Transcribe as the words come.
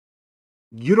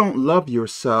You don't love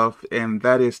yourself, and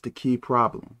that is the key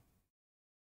problem.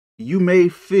 You may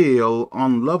feel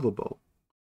unlovable.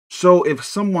 So if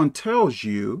someone tells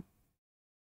you,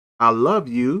 I love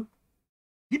you,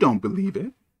 you don't believe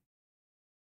it.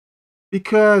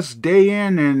 Because day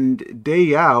in and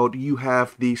day out, you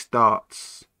have these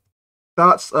thoughts.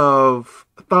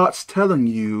 Thoughts telling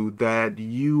you that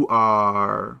you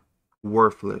are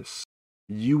worthless.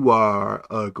 You are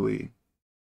ugly.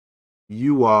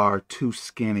 You are too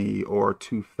skinny or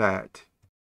too fat.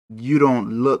 You don't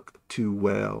look too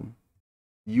well.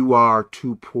 You are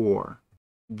too poor.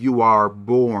 You are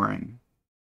boring.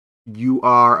 You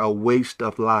are a waste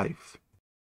of life.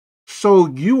 So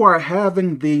you are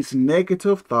having these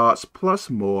negative thoughts plus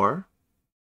more,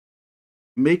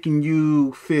 making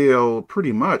you feel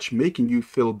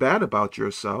bad about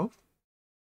yourself.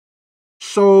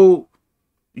 So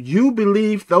you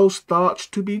believe those thoughts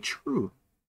to be true.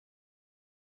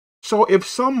 So if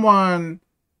someone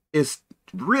is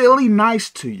really nice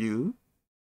to you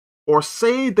or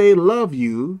say they love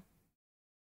you,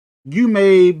 you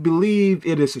may believe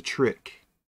it is a trick.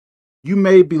 You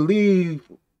may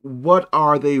believe, what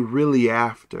are they really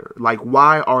after? Like,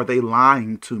 why are they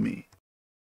lying to me?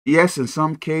 Yes, in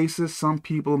some cases, some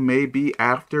people may be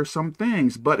after some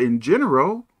things, but in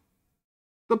general,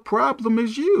 the problem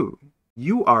is you.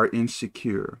 You are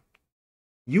insecure.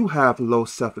 You have low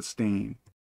self-esteem.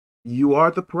 You are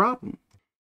the problem.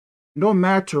 No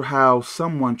matter how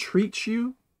someone treats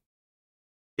you,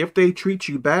 if they treat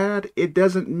you bad, it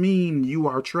doesn't mean you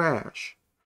are trash.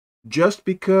 Just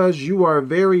because you are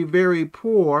very, very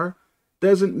poor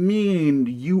doesn't mean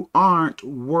you aren't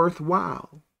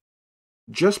worthwhile.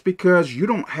 Just because you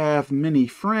don't have many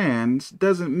friends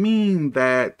doesn't mean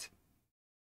that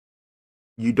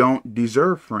you don't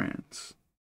deserve friends.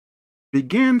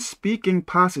 Begin speaking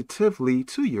positively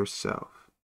to yourself.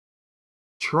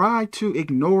 Try to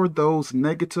ignore those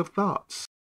negative thoughts.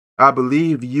 I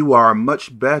believe you are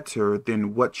much better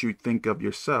than what you think of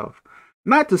yourself.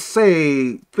 Not to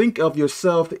say think of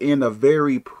yourself in a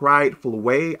very prideful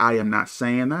way. I am not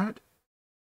saying that.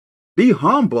 Be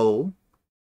humble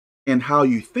in how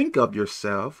you think of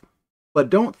yourself, but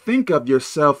don't think of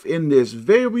yourself in this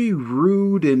very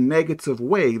rude and negative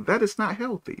way. That is not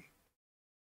healthy.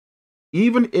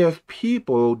 Even if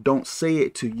people don't say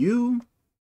it to you,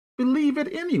 believe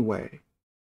it anyway.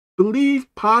 Believe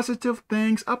positive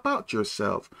things about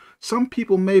yourself. Some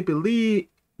people may believe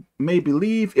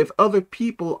if other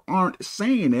people aren't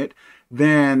saying it,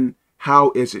 then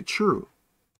how is it true?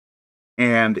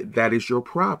 And that is your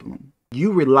problem.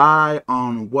 You rely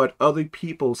on what other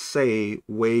people say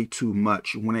way too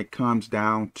much when it comes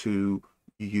down to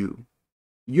you.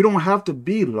 You don't have to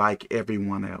be like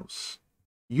everyone else.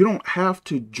 You don't have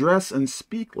to dress and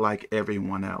speak like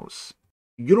everyone else.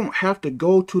 You don't have to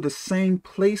go to the same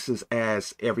places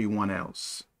as everyone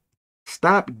else.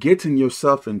 Stop getting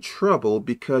yourself in trouble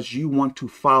because you want to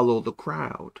follow the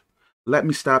crowd. Let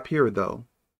me stop here, though.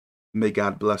 May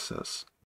God bless us.